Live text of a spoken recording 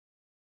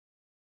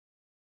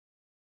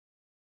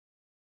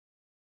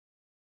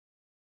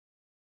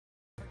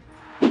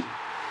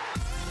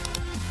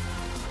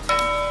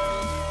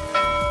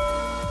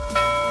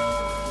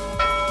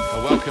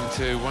welcome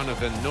to one of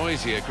the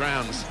noisier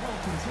grounds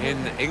in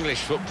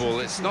English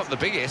football. It's not the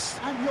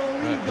biggest,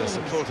 but the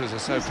supporters are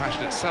so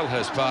passionate.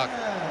 Selhurst Park,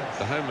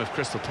 the home of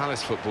Crystal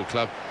Palace Football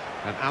Club,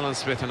 and Alan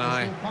Smith and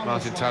I,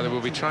 Martin Tyler,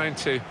 will be trying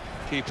to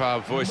keep our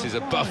voices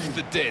above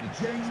the din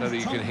so that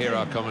you can hear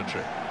our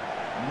commentary.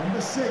 Number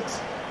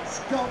 6,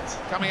 Scott.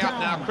 Coming up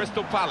now,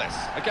 Crystal Palace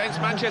against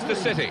Manchester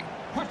City.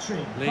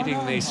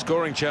 Leading the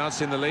scoring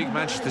charts in the league,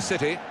 Manchester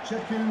City.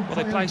 Well,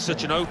 they play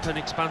such an open,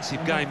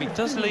 expansive game. It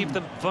does leave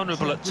them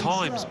vulnerable at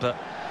times, but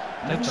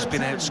they've just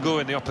been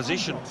outscoring the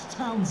opposition.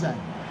 Townsend.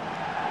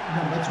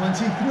 Number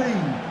 23,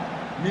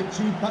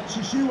 Michy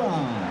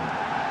Batshuayi.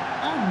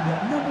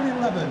 And number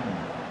 11,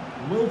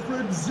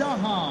 Wilfred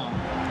Zaha.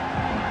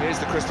 Here's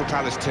the Crystal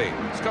Palace team.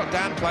 Scott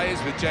Dan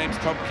plays with James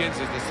Tompkins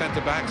as the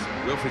centre-backs.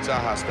 Wilfred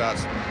Zaha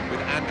starts with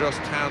Andros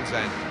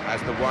Townsend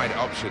as the wide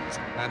options.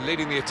 And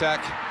leading the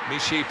attack,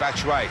 Michy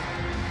Batshuayi.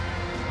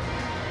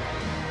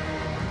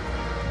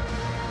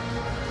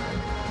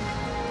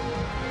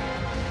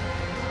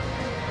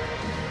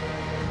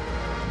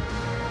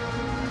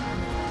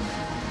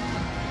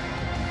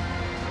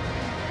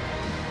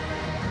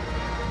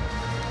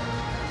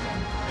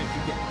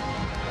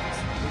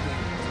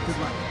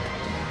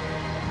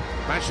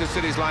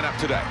 Manchester City's lineup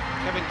today.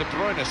 Kevin De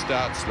Bruyne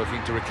starts,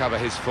 looking to recover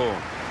his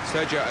form.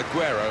 Sergio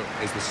Aguero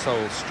is the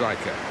sole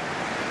striker.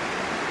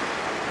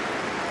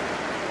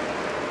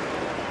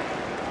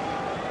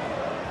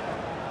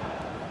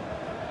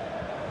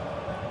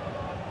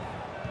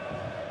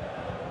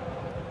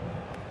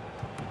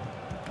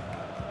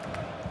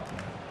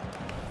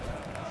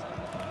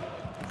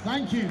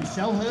 Thank you,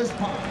 Selhurst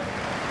Park.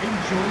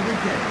 Enjoy the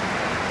game.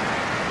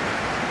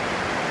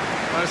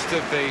 Most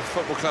of the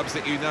football clubs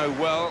that you know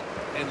well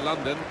in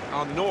London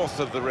are north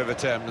of the River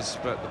Thames,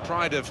 but the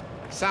pride of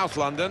South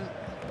London,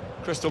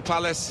 Crystal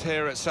Palace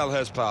here at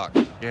Selhurst Park.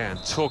 Yeah,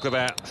 and talk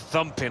about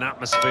thumping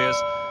atmospheres.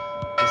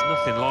 There's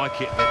nothing like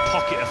it. The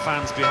pocket of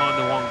fans behind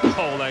the one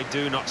goal, they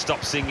do not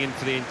stop singing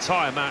for the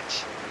entire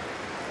match.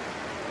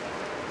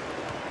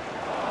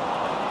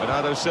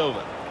 Bernardo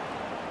Silva.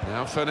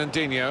 Now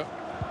Fernandinho.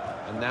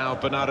 And now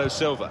Bernardo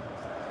Silva.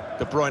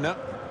 De Bruyne.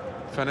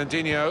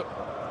 Fernandinho.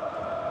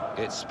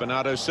 It's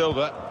Bernardo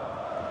Silva.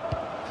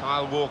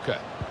 Kyle Walker.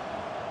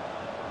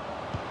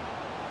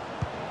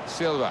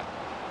 Silva.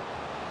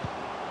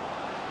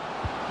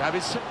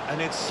 Davidson,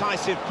 an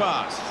incisive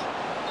pass.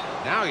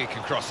 Now he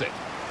can cross it.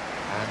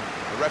 And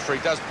the referee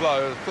does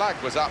blow. The flag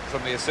was up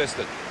from the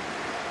assistant.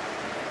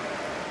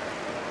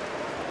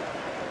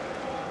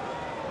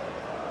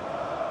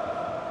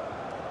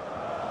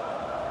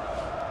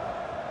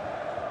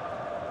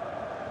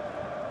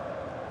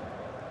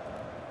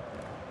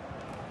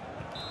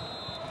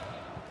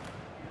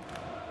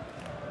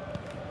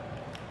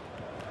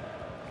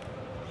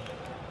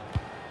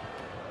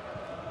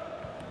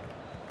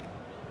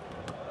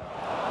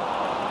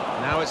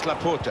 Now it's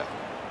Laporta.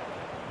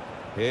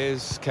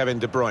 Here's Kevin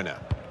De Bruyne.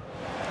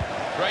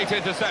 Great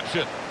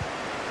interception.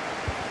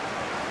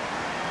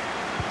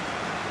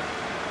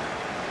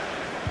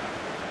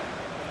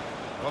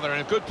 Well, they're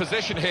in a good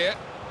position here.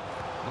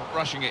 Not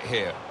rushing it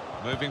here.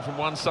 Moving from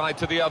one side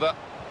to the other.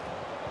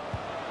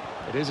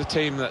 It is a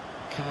team that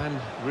can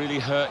really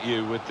hurt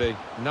you with the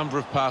number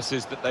of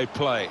passes that they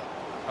play.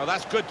 Oh,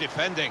 that's good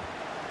defending.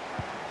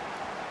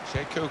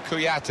 Sheku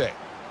Kouyaté.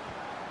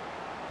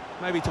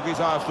 Maybe took his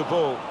eye off the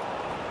ball.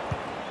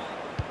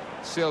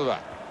 Silva.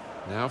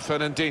 Now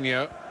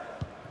Fernandinho.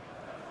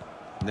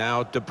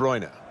 Now De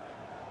Bruyne.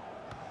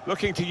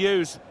 Looking to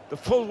use the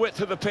full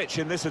width of the pitch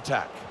in this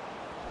attack.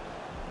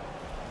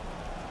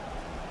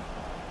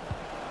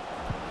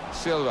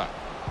 Silva.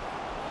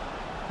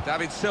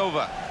 David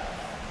Silva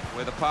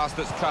with a pass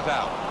that's cut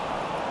out.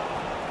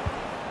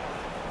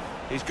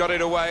 He's got it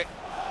away.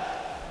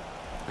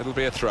 It'll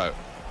be a throw.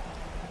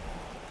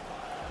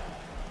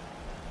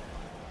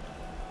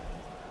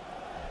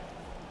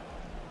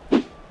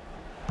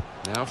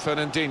 Now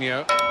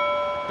Fernandinho.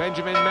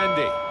 Benjamin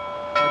Mendy.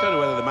 I don't know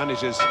whether the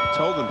managers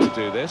told them to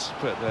do this,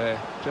 but they're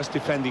just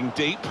defending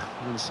deep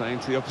and saying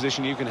to the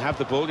opposition, you can have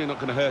the ball, you're not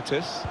going to hurt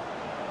us.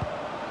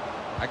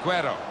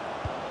 Aguero.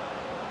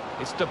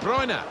 It's De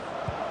Bruyne.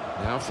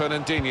 Now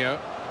Fernandinho.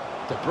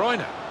 De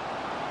Bruyne.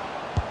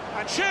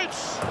 And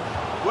shoots!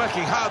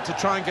 Working hard to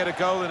try and get a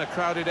goal in a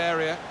crowded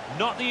area.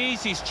 Not the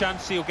easiest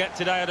chance he'll get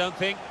today, I don't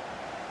think.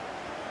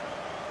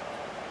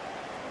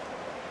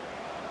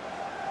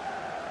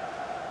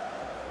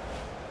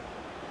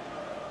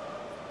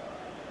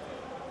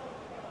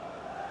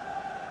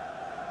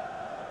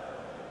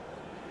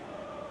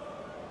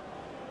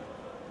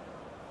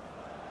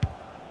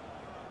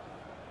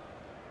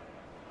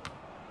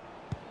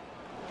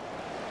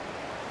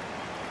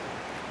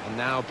 And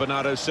now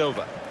Bernardo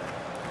Silva.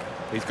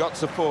 He's got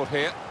support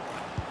here.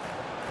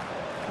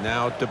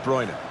 Now De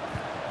Bruyne.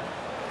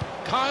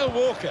 Kyle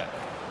Walker.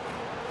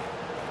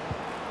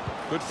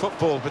 Good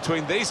football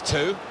between these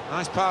two.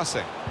 Nice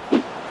passing.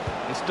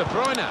 It's De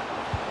Bruyne.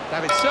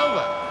 David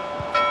Silva.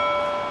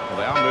 Well,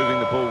 they are moving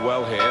the ball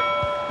well here.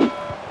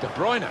 De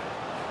Bruyne. De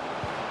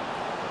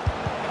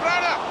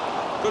Bruyne!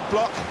 Good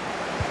block.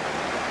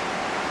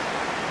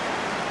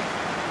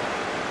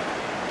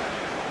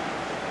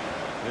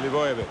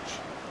 Milivojevic.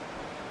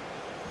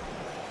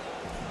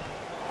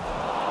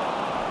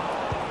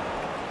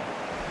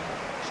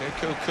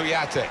 Sheku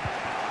Kuyate.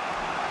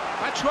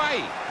 Matchway.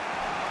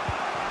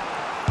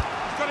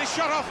 He's got his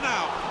shot off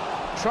now.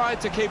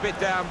 Tried to keep it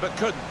down, but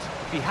couldn't.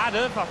 If he had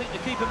have, I think the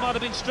keeper might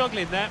have been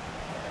struggling there.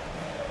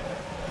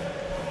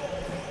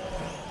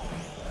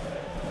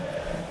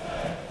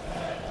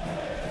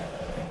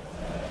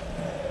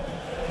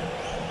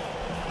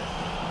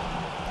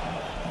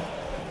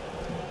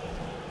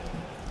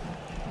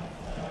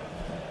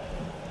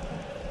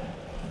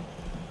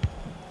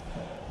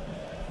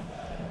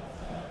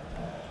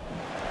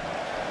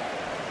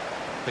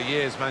 For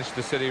years,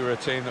 Manchester City were a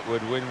team that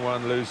would win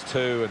one, lose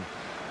two, and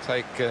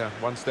take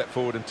one step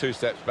forward and two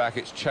steps back.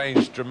 It's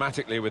changed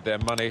dramatically with their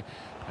money,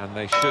 and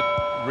they should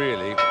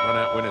really run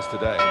out winners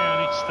today. Yeah,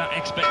 and it's that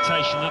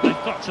expectation that they've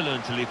got to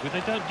learn to live with.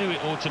 They don't do it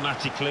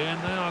automatically,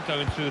 and they are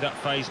going through that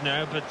phase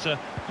now, but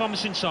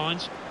promising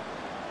signs.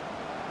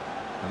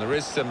 And there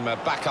is some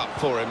backup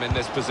for him in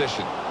this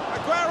position.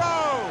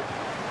 Aguero!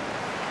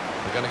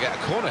 They're going to get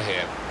a corner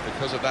here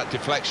because of that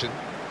deflection.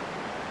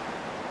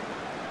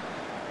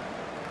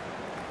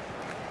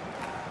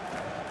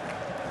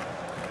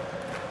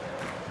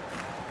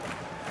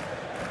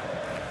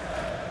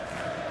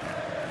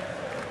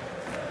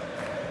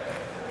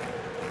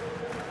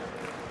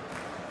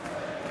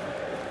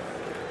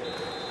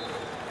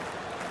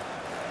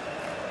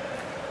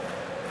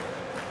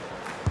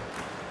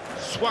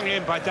 Swung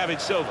in by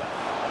David Silva.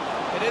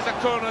 It is a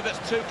corner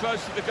that's too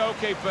close to the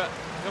goalkeeper.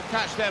 He'll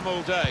catch them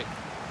all day.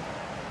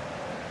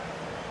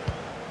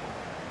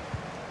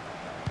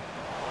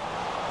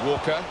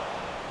 Walker.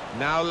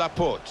 Now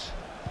Laporte.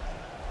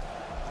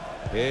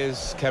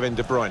 Here's Kevin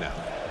De Bruyne.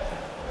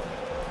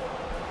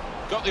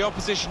 Got the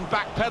opposition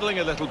backpedaling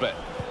a little bit.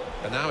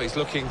 And now he's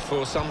looking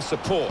for some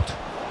support.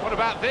 What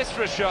about this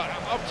for a shot?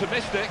 I'm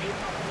optimistic.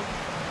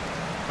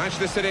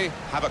 Manchester City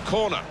have a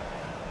corner.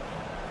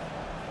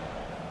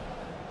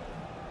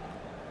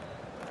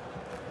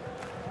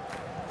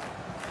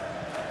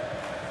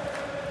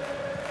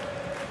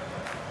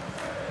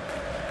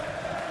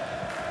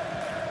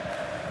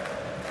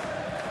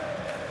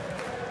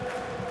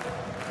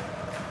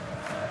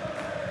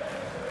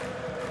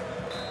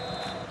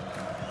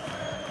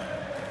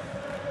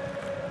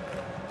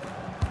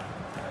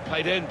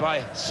 Played in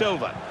by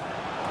Silva.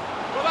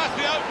 Well, that's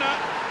the opener,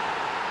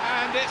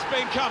 and it's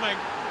been coming.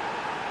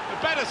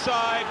 The better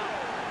side,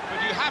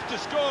 but you have to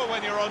score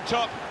when you're on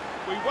top.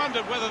 We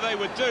wondered whether they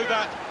would do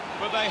that,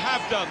 but they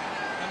have done,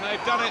 and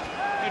they've done it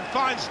in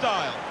fine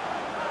style.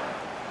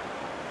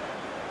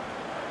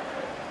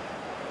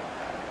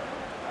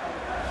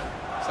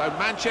 So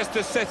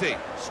Manchester City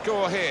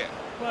score here.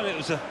 Well, it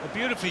was a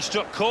beautifully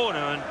struck corner,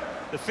 and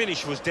the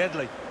finish was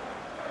deadly.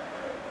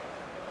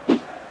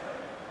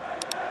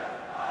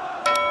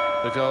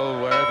 The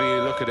goal, wherever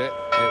you look at it,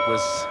 it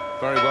was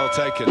very well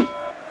taken.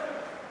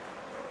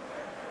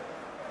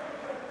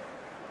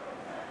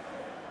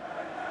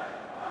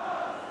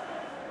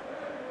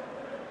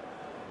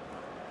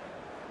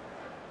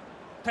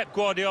 Pep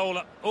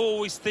Guardiola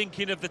always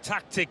thinking of the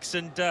tactics,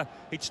 and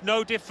it's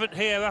no different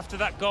here after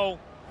that goal.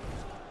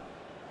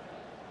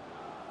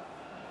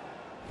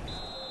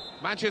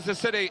 Manchester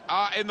City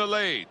are in the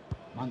lead.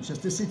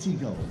 Manchester City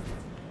goal.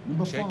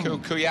 Number 5,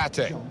 Sheku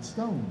Kuyate. John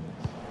Stones.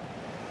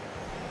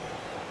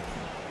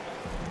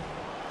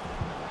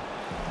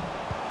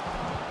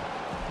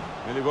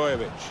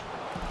 Milivojevic.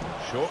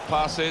 Short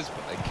passes,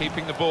 but they're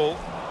keeping the ball.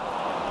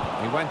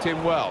 He went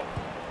in well.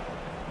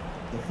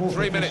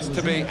 3 minutes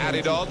to be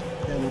added on.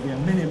 There will be a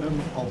minimum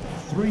of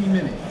 3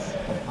 minutes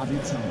of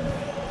added time.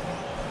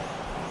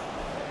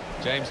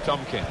 James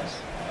Tompkins.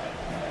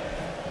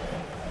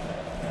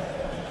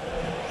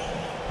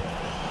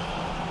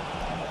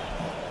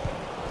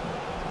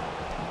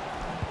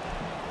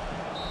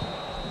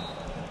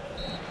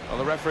 Well,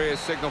 the referee has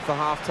signalled for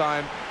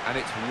half-time, and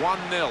it's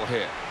 1-0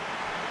 here.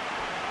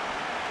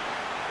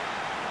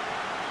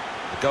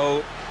 The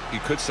goal, you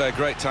could say a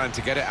great time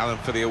to get it, Alan,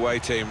 for the away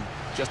team.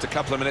 Just a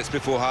couple of minutes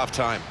before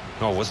half-time.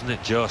 Oh, wasn't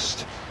it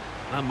just?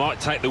 That might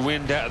take the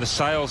wind out of the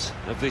sails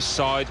of this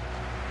side,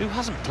 who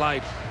hasn't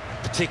played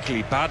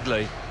particularly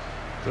badly,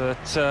 but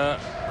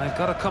they've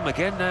got to come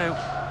again now.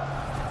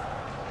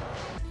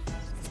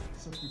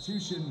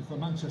 Substitution for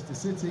Manchester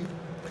City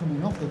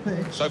coming off the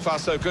pitch. So far,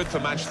 so good for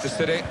Manchester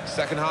City.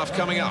 Second half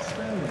coming up.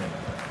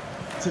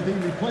 To be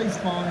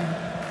replaced by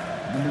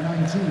number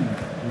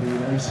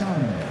 19,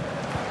 Resumen.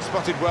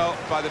 Spotted well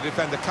by the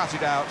defender, cut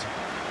it out.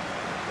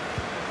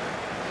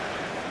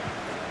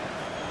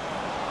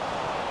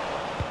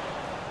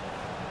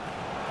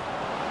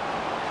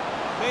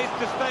 Needs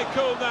to stay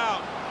cool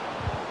now.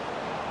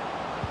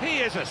 He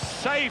is a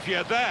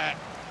saviour there.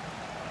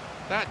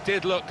 That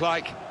did look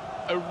like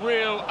a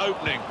real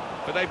opening,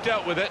 but they've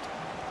dealt with it.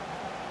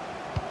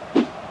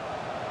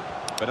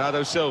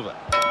 Bernardo Silva.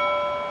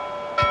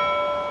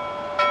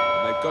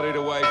 And they've got it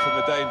away from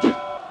the danger.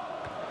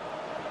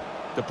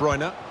 De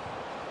Bruyne.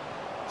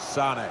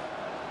 Sane.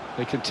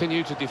 They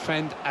continue to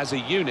defend as a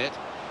unit,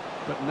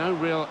 but no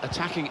real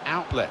attacking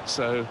outlet,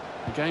 so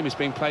the game is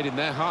being played in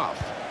their half.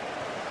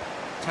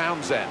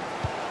 Townsend.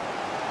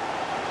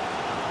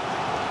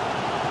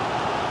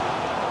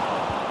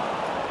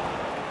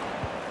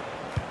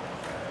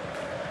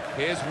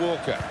 Here's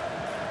Walker.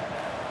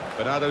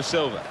 Bernardo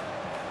Silva.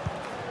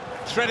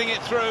 Threading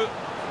it through.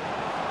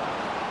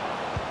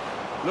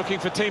 Looking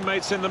for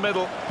teammates in the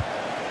middle.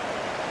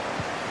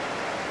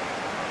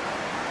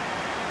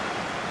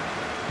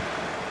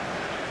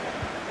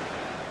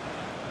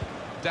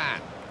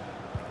 Dan.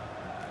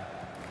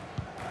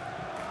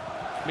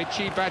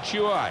 Michy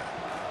Batshuayi.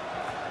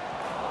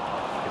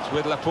 It's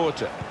with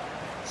Laporta.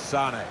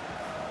 Sane.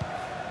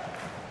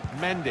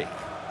 Mendy.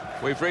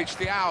 We've reached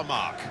the hour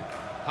mark.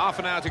 Half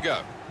an hour to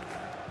go.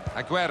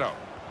 Aguero.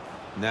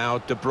 Now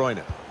De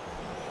Bruyne.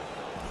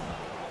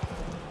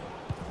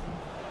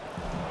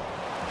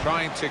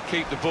 Trying to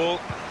keep the ball.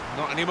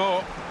 Not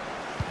anymore.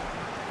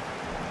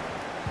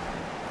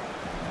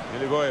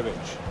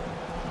 Milivojevic.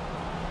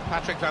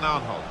 Patrick Van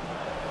Aanholt.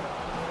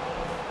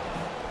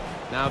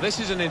 Now this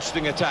is an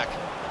interesting attack.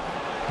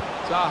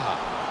 Zaha.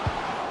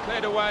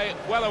 Cleared away,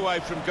 well away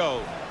from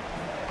goal.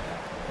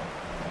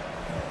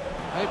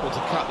 Able to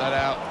cut that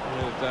out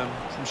with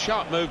some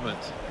sharp movement.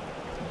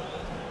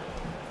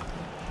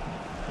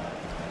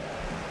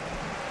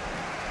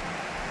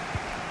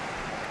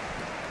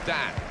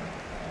 Dan.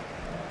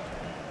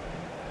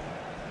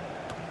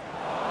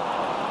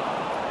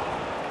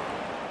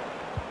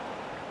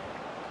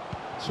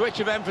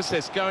 Switch of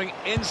emphasis going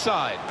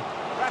inside.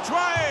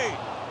 Batshuayi!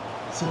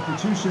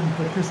 Substitution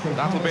for Crystal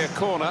That'll be a Palace.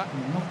 corner.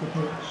 Coming off the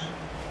pitch,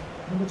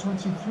 number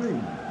 23,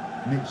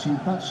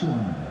 Michy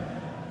Batshuayi.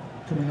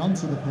 Coming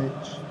onto the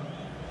pitch,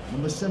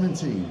 number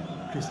 17,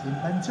 Christian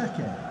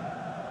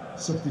Benteke.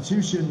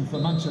 Substitution for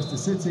Manchester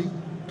City.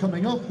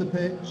 Coming off the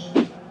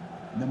pitch,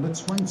 number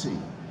 20,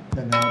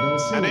 Bernardo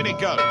Silva. And in it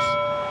goes.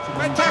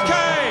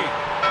 Benteke!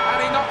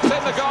 And he knocks in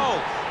the goal.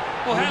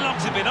 Well, how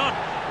long's it been on?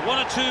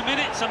 1 or 2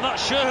 minutes, I'm not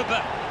sure,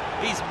 but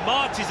he's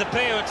marked his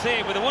appearance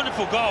here with a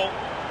wonderful goal.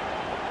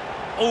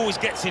 Always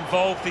gets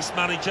involved, this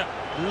manager.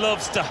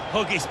 Loves to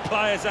hug his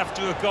players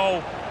after a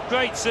goal.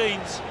 Great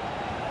scenes.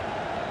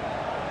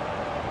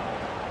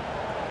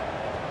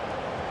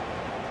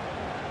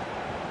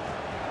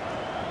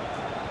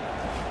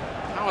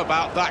 How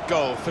about that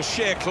goal for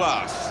sheer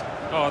class?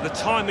 Oh, the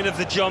timing of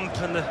the jump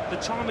and the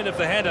timing of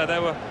the header, they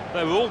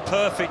were all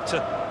perfect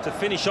to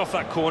finish off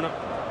that corner.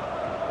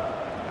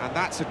 And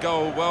that's a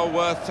goal well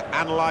worth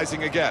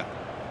analysing again.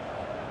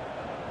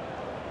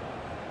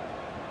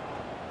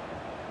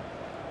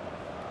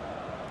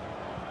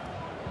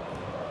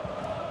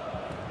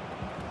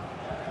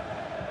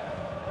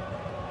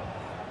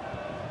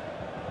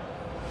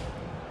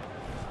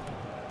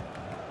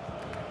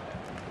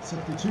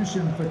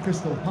 Substitution for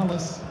Crystal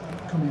Palace.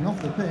 Coming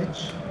off the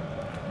pitch,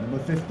 number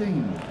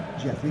 15,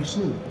 Jeffrey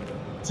Schlupp.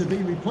 To be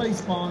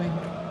replaced by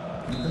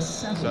number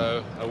 7.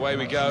 So away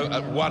we go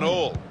at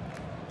 1-1.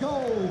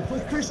 Goal for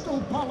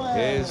Crystal Palace.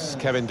 Here's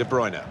Kevin De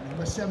Bruyne.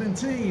 Number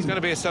 17. It's going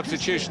to be a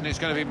substitution. It's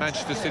going to be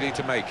Manchester City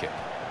to make it.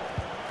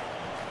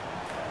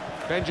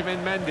 Benjamin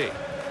Mendy.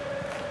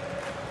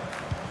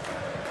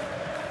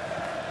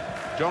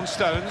 John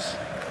Stones.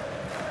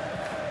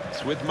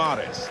 It's with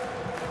Mahrez.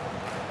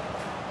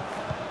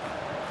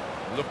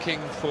 Looking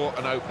for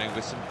an opening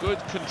with some good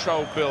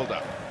controlled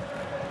build-up.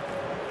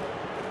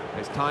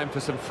 It's time for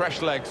some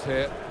fresh legs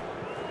here.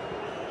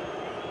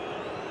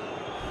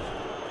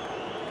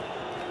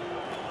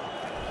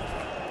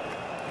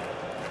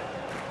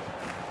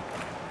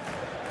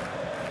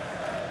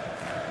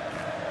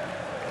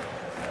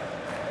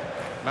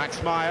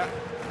 Max Meyer.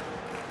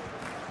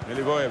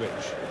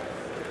 Milivojevic.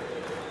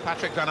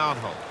 Patrick Van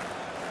Aanholt.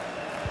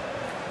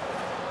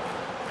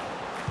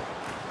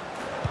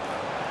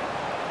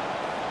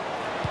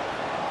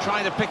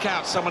 Trying to pick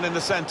out someone in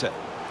the centre.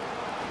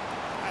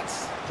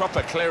 That's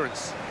proper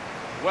clearance.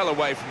 Well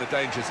away from the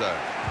danger zone.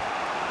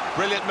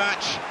 Brilliant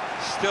match.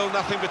 Still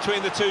nothing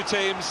between the two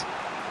teams.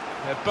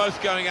 They're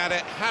both going at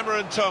it. Hammer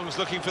and tongs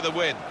looking for the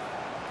win.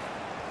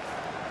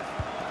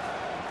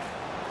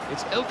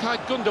 It's İlkay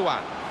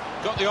Gundogan.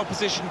 Got the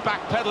opposition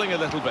backpedaling a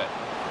little bit.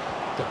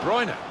 De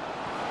Bruyne.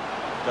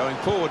 Going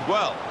forward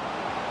well.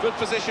 Good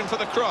position for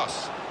the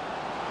cross.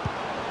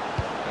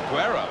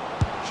 Aguero.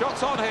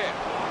 Shots on here.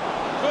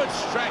 Good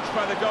stretch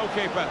by the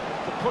goalkeeper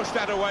to push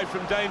that away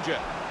from danger.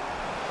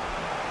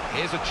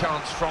 Here's a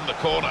chance from the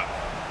corner.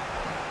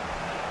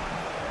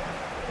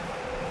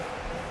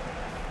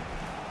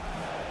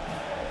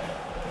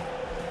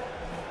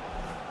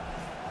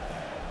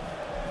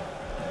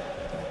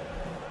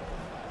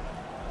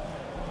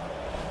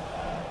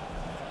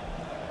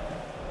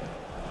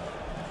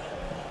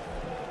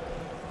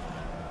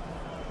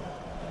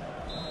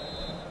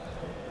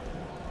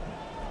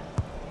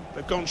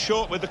 They've gone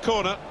short with the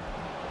corner.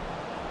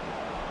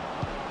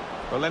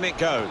 Well, in it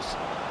goes.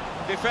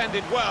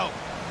 Defended well.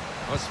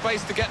 Well,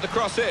 space to get the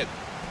cross in.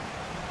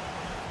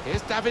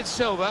 Here's David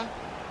Silva.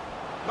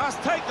 Must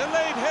take the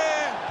lead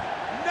here.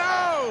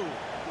 No!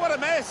 What a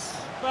miss.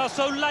 Well,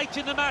 so late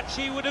in the match,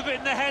 he would have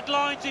written the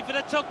headlines if he'd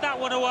have took that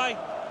one away.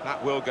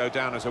 That will go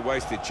down as a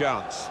wasted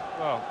chance.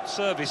 Well,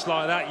 service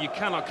like that, you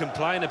cannot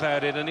complain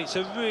about it, and it's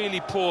a really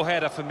poor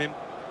header from him.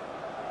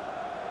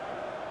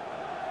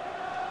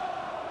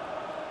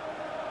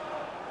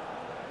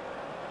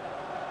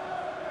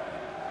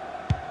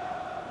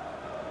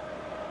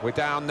 We're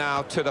down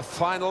now to the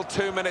final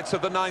 2 minutes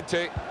of the 90.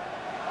 It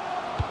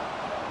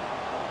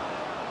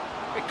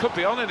could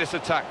be on in this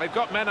attack. They've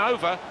got men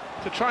over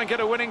to try and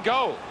get a winning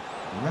goal.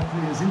 The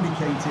referee has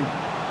indicated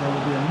there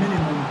will be a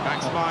minimum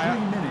Thanks, of Maya.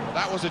 3 minutes.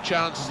 That was a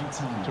chance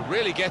to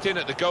really get in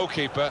at the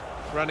goalkeeper,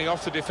 running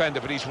off the defender,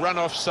 but he's run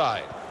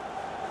offside.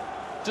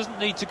 Doesn't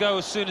need to go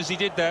as soon as he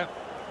did there.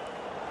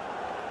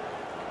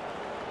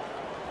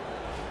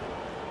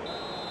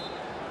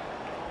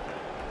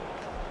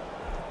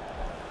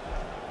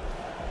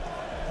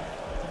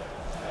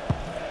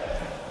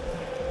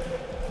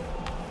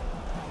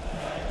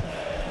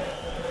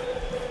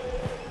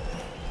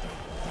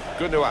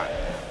 Gundogan.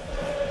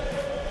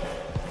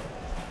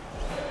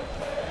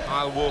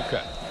 Kyle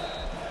Walker.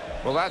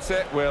 Well, that's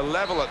it. We're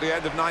level at the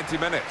end of 90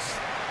 minutes.